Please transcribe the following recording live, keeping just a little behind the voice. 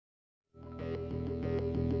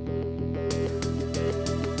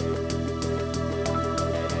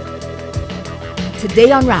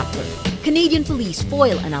Today on Rappler, Canadian police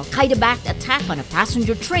foil an Al-Qaeda-backed attack on a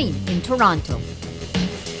passenger train in Toronto.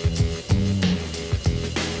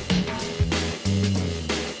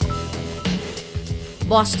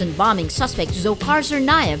 Boston bombing suspect Dzhokhar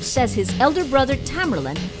Tsarnaev says his elder brother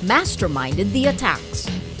Tamerlan masterminded the attacks.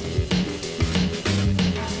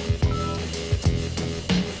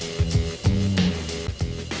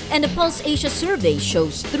 And a Pulse Asia survey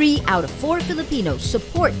shows 3 out of 4 Filipinos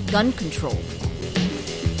support gun control.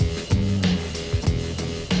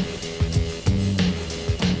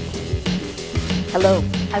 Hello,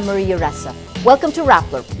 I'm Maria Ressa. Welcome to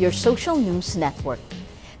Rappler, your social news network.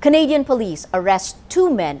 Canadian police arrest 2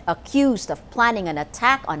 men accused of planning an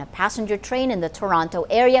attack on a passenger train in the Toronto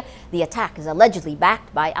area. The attack is allegedly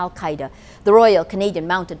backed by Al-Qaeda. The Royal Canadian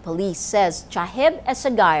Mounted Police says Chaheb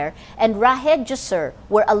Esagair and Rahed Jasser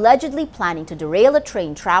were allegedly planning to derail a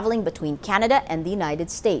train traveling between Canada and the United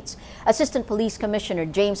States. Assistant Police Commissioner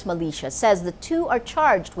James Militia says the 2 are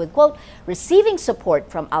charged with, quote, receiving support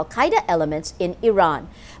from Al-Qaeda elements in Iran.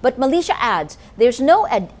 But Militia adds there's no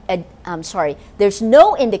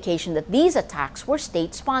indication that these attacks were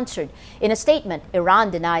state-sponsored. In a statement, Iran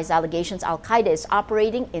denies allegations Al-Qaeda is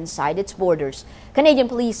operating inside its borders. Canadian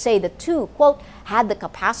police say the 2, quote, had the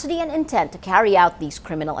capacity and intent to carry out these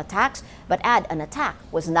criminal attacks, but add an attack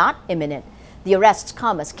was not imminent. The arrests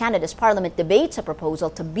come as Canada's Parliament debates a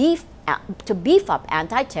proposal to beef up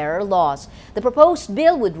anti-terror laws. The proposed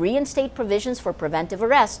bill would reinstate provisions for preventive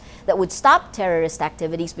arrests that would stop terrorist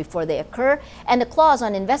activities before they occur, and a clause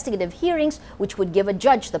on investigative hearings which would give a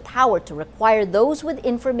judge the power to require those with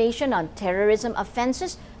information on terrorism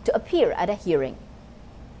offenses to appear at a hearing.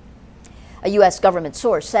 A U.S. government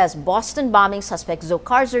source says Boston bombing suspect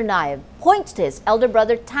Dzhokhar Tsarnaev points to his elder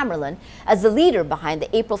brother Tamerlan as the leader behind the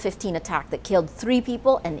April 15 attack that killed 3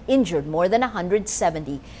 people and injured more than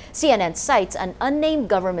 170. CNN cites an unnamed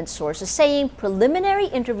government source as saying preliminary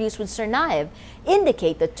interviews with Tsarnaev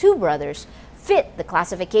indicate the 2 brothers fit the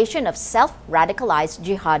classification of self-radicalized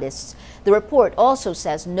jihadists. The report also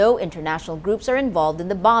says no international groups are involved in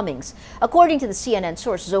the bombings. According to the CNN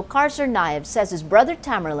source, Dzhokhar Tsarnaev says his brother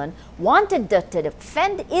Tamerlan wanted to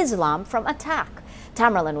defend Islam from attack.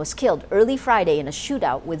 Tamerlan was killed early Friday in a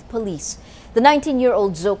shootout with police. The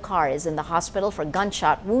 19-year-old Dzhokhar is in the hospital for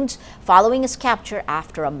gunshot wounds following his capture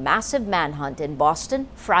after a massive manhunt in Boston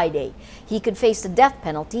Friday. He could face the death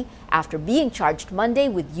penalty after being charged Monday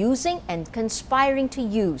with using and conspiring to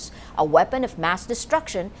use a weapon of mass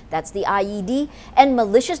destruction, that's the IED, and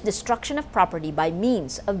malicious destruction of property by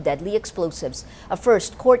means of deadly explosives. A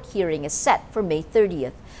first court hearing is set for May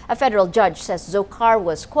 30th. A federal judge says Dzhokhar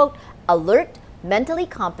was, quote, alert, mentally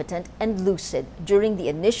competent, and lucid during the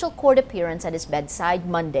initial court appearance at his bedside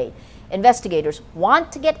Monday. Investigators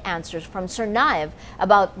want to get answers from Tsarnaev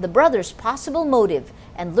about the brothers' possible motive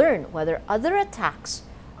and learn whether other attacks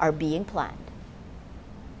are being planned.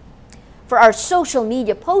 For our social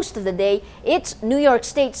media post of the day, it's New York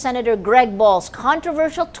State Senator Greg Ball's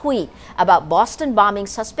controversial tweet about Boston bombing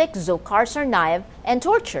suspect Dzhokhar Tsarnaev and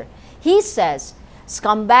torture. He says,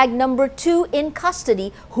 scumbag number 2 in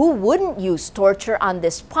custody who wouldn't use torture on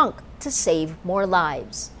this punk to save more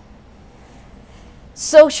lives.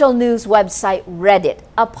 Social news website Reddit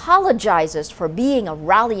apologizes for being a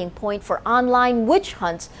rallying point for online witch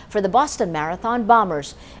hunts for the Boston Marathon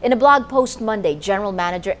bombers. In a blog post Monday, General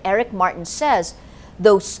Manager Eric Martin says,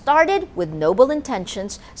 though started with noble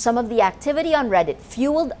intentions, some of the activity on Reddit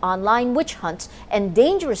fueled online witch hunts and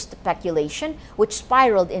dangerous speculation, which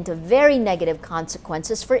spiraled into very negative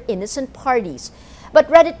consequences for innocent parties. But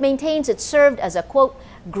Reddit maintains it served as a, quote,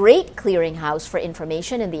 great clearinghouse for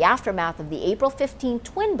information in the aftermath of the April 15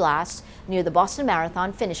 twin blasts near the Boston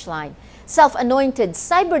Marathon finish line. Self-anointed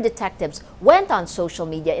cyber detectives went on social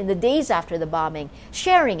media in the days after the bombing,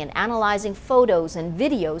 sharing and analyzing photos and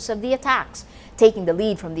videos of the attacks. Taking the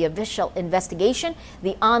lead from the official investigation,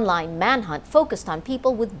 the online manhunt focused on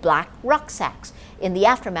people with black rucksacks. In the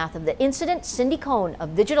aftermath of the incident, Cindy Cohn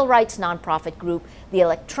of digital rights nonprofit group the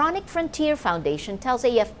Electronic Frontier Foundation tells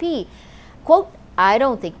AFP, quote, I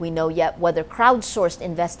don't think we know yet whether crowdsourced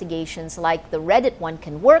investigations like the Reddit one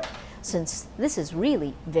can work, since this is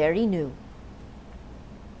really very new.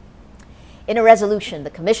 In a resolution, the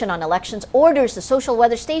Commission on Elections orders the social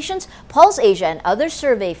weather stations, Pulse Asia, and other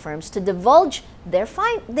survey firms to divulge their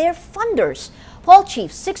funders. Poll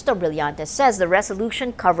Chief Sixto Brillantes says the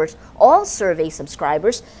resolution covers all survey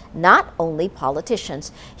subscribers, not only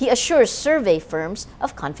politicians. He assures survey firms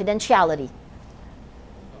of confidentiality.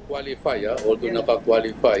 Although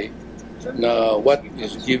naka-qualify, na what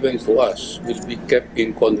is given to us will be kept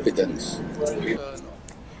in confidence.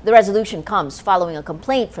 The resolution comes following a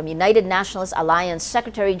complaint from United Nationalist Alliance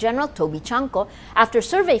Secretary General Toby Chanco after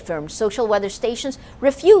survey firm Social Weather Stations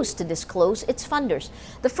refused to disclose its funders.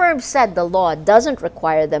 The firm said the law doesn't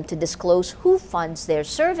require them to disclose who funds their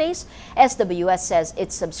surveys. SWS says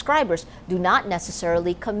its subscribers do not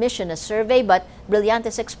necessarily commission a survey, but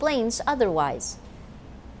Brillantes explains otherwise.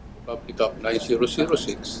 Public Act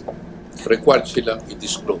 9006 required silang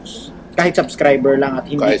i-disclose. Kahit subscriber lang at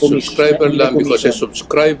hindi Kahit subscriber lang, because a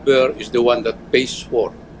subscriber is the one that pays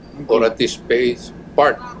for, or at least pays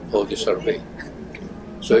part of the survey.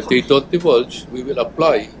 So if they don't divulge, we will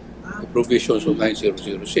apply the provisions of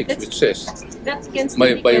 9006, which says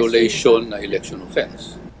may violation na election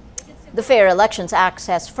offense. The Fair Elections Act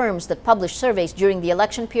says firms that publish surveys during the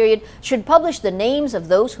election period should publish the names of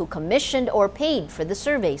those who commissioned or paid for the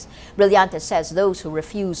surveys. Brillantes says those who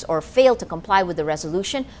refuse or fail to comply with the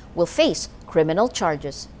resolution will face criminal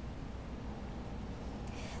charges.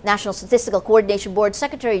 National Statistical Coordination Board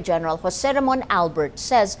Secretary General Jose Ramon Albert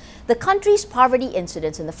says the country's poverty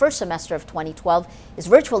incidence in the first semester of 2012 is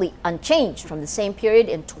virtually unchanged from the same period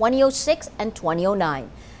in 2006 and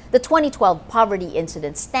 2009. The 2012 poverty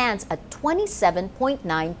incidence stands at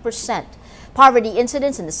 27.9%. Poverty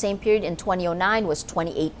incidence in the same period in 2009 was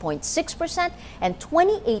 28.6% and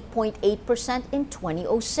 28.8% in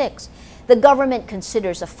 2006. The government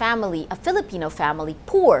considers a Filipino family,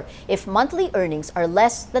 poor if monthly earnings are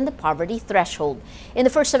less than the poverty threshold. In the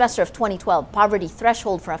first semester of 2012, poverty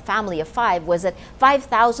threshold for a family of 5 was at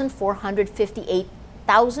 5,458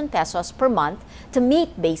 pesos per month to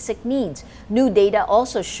meet basic needs. New data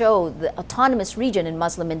also show the autonomous region in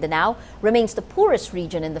Muslim Mindanao remains the poorest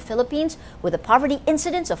region in the Philippines with a poverty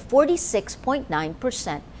incidence of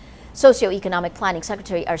 46.9%. Socioeconomic Planning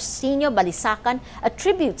Secretary Arsenio Balisacan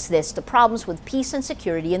attributes this to problems with peace and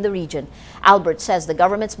security in the region. Albert says the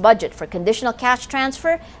government's budget for conditional cash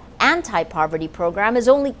transfer anti-poverty program is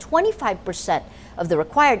only 25% of the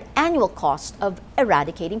required annual cost of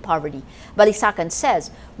eradicating poverty. Balisacan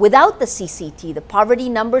says, without the CCT, the poverty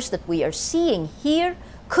numbers that we are seeing here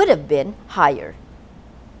could have been higher.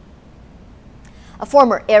 A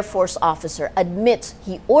former Air Force officer admits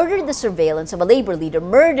he ordered the surveillance of a labor leader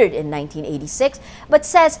murdered in 1986, but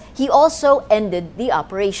says he also ended the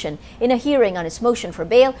operation. In a hearing on his motion for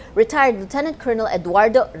bail, retired Lieutenant Colonel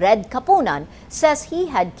Eduardo Red Capunan says he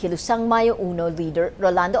had Kilusang Mayo Uno leader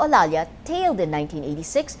Rolando Olalla tailed in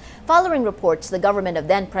 1986, following reports the government of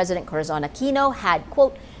then-President Corazon Aquino had,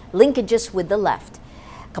 quote, linkages with the left.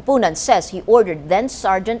 Capunan says he ordered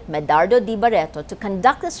then-Sergeant Medardo Di Barreto to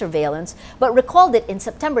conduct the surveillance, but recalled it in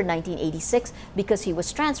September 1986 because he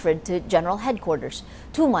was transferred to General Headquarters.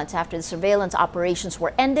 2 months after the surveillance operations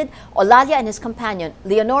were ended, Olalla and his companion,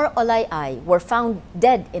 Leonor Olay-Ay, were found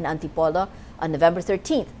dead in Antipolo on November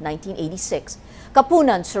 13, 1986.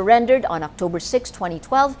 Capunan surrendered on October 6,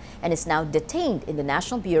 2012, and is now detained in the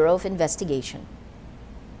National Bureau of Investigation.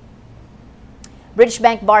 British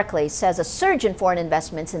bank Barclays says a surge in foreign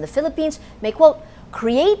investments in the Philippines may, quote,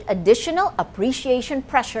 create additional appreciation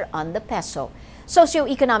pressure on the peso.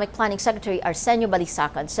 Socioeconomic Planning Secretary Arsenio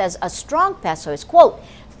Balisacan says a strong peso is, quote,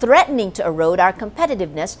 threatening to erode our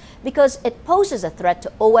competitiveness because it poses a threat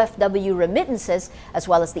to OFW remittances as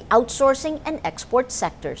well as the outsourcing and export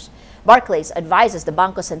sectors. Barclays advises the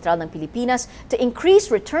Bangko Sentral ng Pilipinas to increase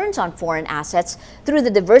returns on foreign assets through the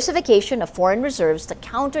diversification of foreign reserves to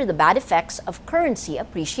counter the bad effects of currency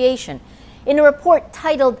appreciation. In a report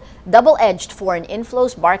titled Double-Edged Foreign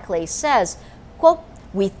Inflows, Barclays says, quote,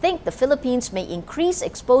 we think the Philippines may increase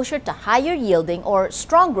exposure to higher yielding or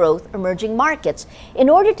strong growth emerging markets in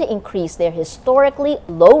order to increase their historically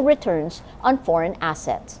low returns on foreign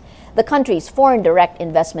assets. The country's foreign direct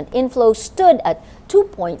investment inflow stood at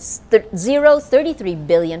 2.033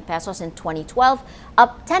 billion pesos in 2012,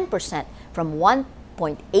 up 10% from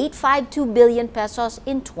 1.852 billion pesos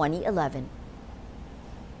in 2011.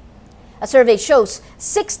 A survey shows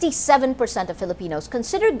 67% of Filipinos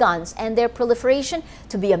consider guns and their proliferation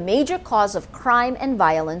to be a major cause of crime and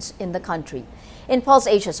violence in the country. In Pulse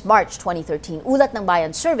Asia's March 2013 Ulat ng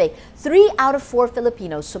Bayan survey, 3 out of 4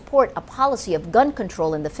 Filipinos support a policy of gun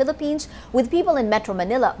control in the Philippines, with people in Metro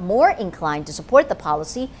Manila more inclined to support the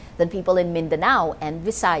policy than people in Mindanao and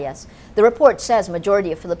Visayas. The report says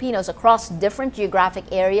majority of Filipinos across different geographic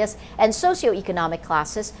areas and socioeconomic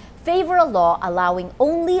classes favor a law allowing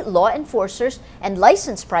only law enforcers and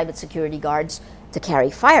licensed private security guards to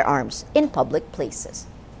carry firearms in public places.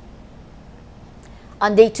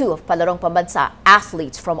 On day 2 of Palarong Pambansa,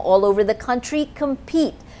 athletes from all over the country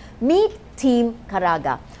compete. Meet Team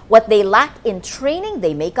Caraga. What they lack in training,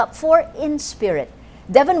 they make up for in spirit.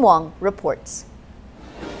 Devin Wong reports.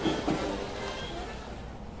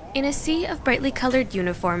 In a sea of brightly colored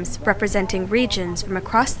uniforms representing regions from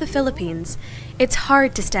across the Philippines, it's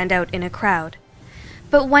hard to stand out in a crowd.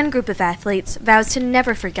 But one group of athletes vows to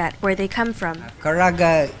never forget where they come from.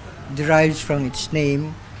 Caraga derives from its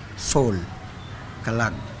name, soul,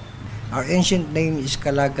 Kalag. Our ancient name is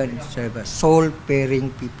Kalagan,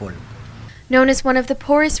 soul-bearing people. Known as one of the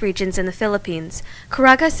poorest regions in the Philippines,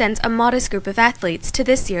 Caraga sends a modest group of athletes to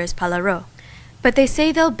this year's Palaro. But they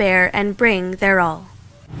say they'll bear and bring their all.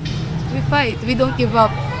 We fight. We don't give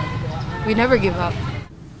up. We never give up.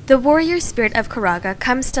 The warrior spirit of Caraga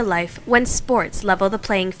comes to life when sports level the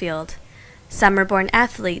playing field. Some are born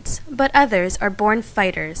athletes, but others are born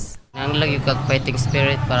fighters. Ang lagi kag fighting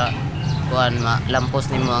spirit para kuan malampos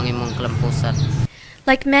nimo ang imong kalampusan.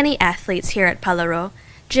 Like many athletes here at Palaro,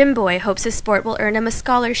 Jimboy hopes his sport will earn him a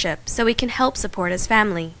scholarship so he can help support his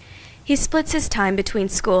family. He splits his time between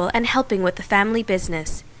school and helping with the family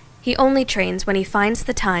business. He only trains when he finds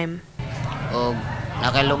the time. O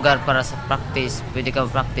nakay lugar para sa practice, pwede ka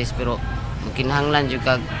practice pero kinahanglan jud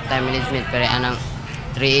kag time management pero anang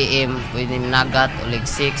 3 AM pwede nagat o leg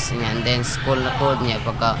 6 and then school na pod niya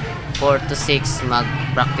pagka 4 to 6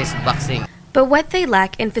 mag-practice boxing. But what they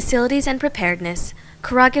lack in facilities and preparedness,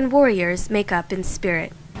 Caragan warriors make up in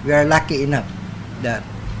spirit. We are lucky enough that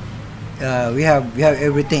we have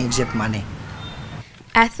everything except money.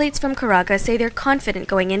 Athletes from Caraga say they're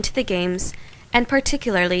confident going into the games, and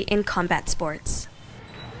particularly in combat sports.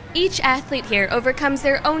 Each athlete here overcomes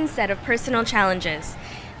their own set of personal challenges.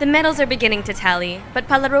 The medals are beginning to tally, but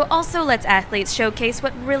Palaro also lets athletes showcase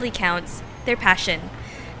what really counts, their passion.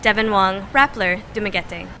 Devin Wong, Rappler,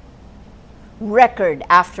 Dumaguete. Record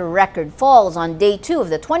after record falls on day 2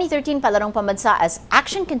 of the 2013 Palarong Pambansa as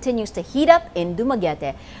action continues to heat up in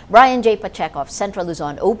Dumaguete. Brian J. Pacheco of Central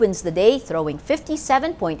Luzon opens the day throwing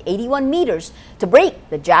 57.81 meters to break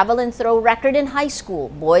the javelin throw record in high school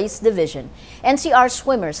boys division. NCR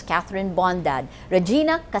swimmers Catherine Bondad,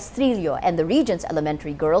 Regina Castrillo, and the Regents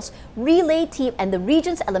Elementary Girls relay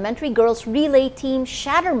team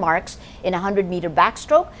shatter marks in 100-meter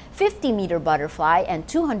backstroke, 50-meter butterfly, and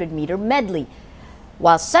 200-meter medley,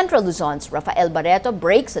 while Central Luzon's Rafael Barreto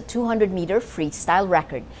breaks a 200-meter freestyle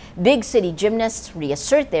record. Big city gymnasts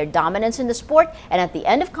reassert their dominance in the sport and at the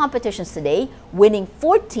end of competitions today, winning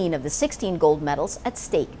 14 of the 16 gold medals at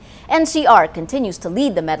stake. NCR continues to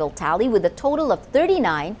lead the medal tally with a total of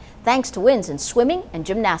 39 thanks to wins in swimming and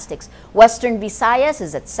gymnastics. Western Visayas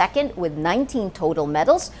is at second with 19 total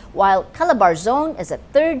medals, while Calabar Zone is at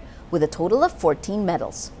third with a total of 14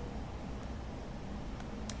 medals.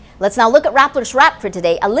 Let's now look at Rappler's Wrap for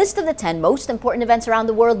today, a list of the 10 most important events around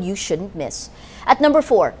the world you shouldn't miss. At number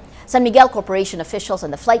 4, San Miguel Corporation officials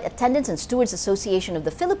and the Flight Attendants and Stewards Association of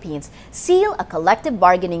the Philippines seal a collective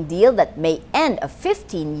bargaining deal that may end a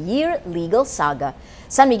 15-year legal saga.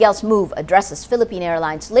 San Miguel's move addresses Philippine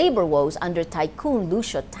Airlines labor woes under Tycoon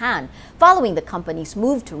Lucio Tan following the company's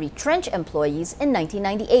move to retrench employees in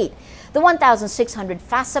 1998. The 1,600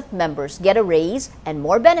 FASAP members get a raise and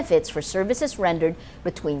more benefits for services rendered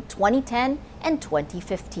between 2010 and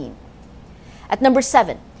 2015. At number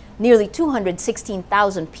 7, nearly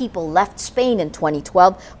 216,000 people left Spain in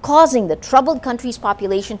 2012, causing the troubled country's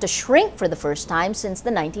population to shrink for the first time since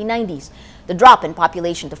the 1990s. The drop in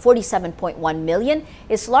population to 47.1 million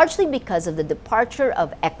is largely because of the departure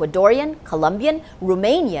of Ecuadorian, Colombian,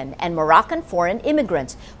 Romanian, and Moroccan foreign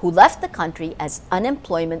immigrants who left the country as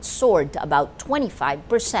unemployment soared to about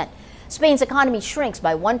 25%. Spain's economy shrinks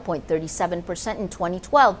by 1.37% in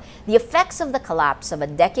 2012, the effects of the collapse of a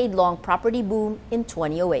decade-long property boom in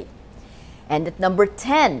 2008. And at number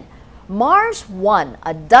 10, Mars One,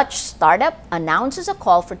 a Dutch startup, announces a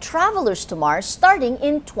call for travelers to Mars starting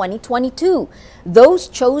in 2022. Those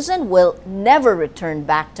chosen will never return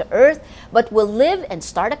back to Earth, but will live and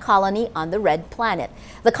start a colony on the red planet.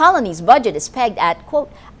 The colony's budget is pegged at,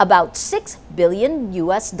 quote, about $6 billion,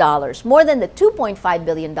 more than the $2.5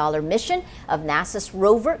 billion mission of NASA's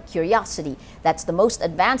rover Curiosity. That's the most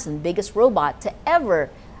advanced and biggest robot to ever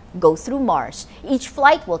go through Mars. Each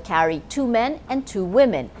flight will carry 2 men and 2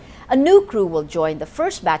 women. A new crew will join the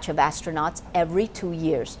first batch of astronauts every 2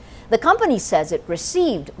 years. The company says it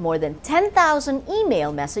received more than 10,000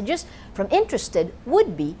 email messages from interested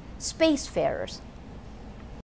would-be spacefarers.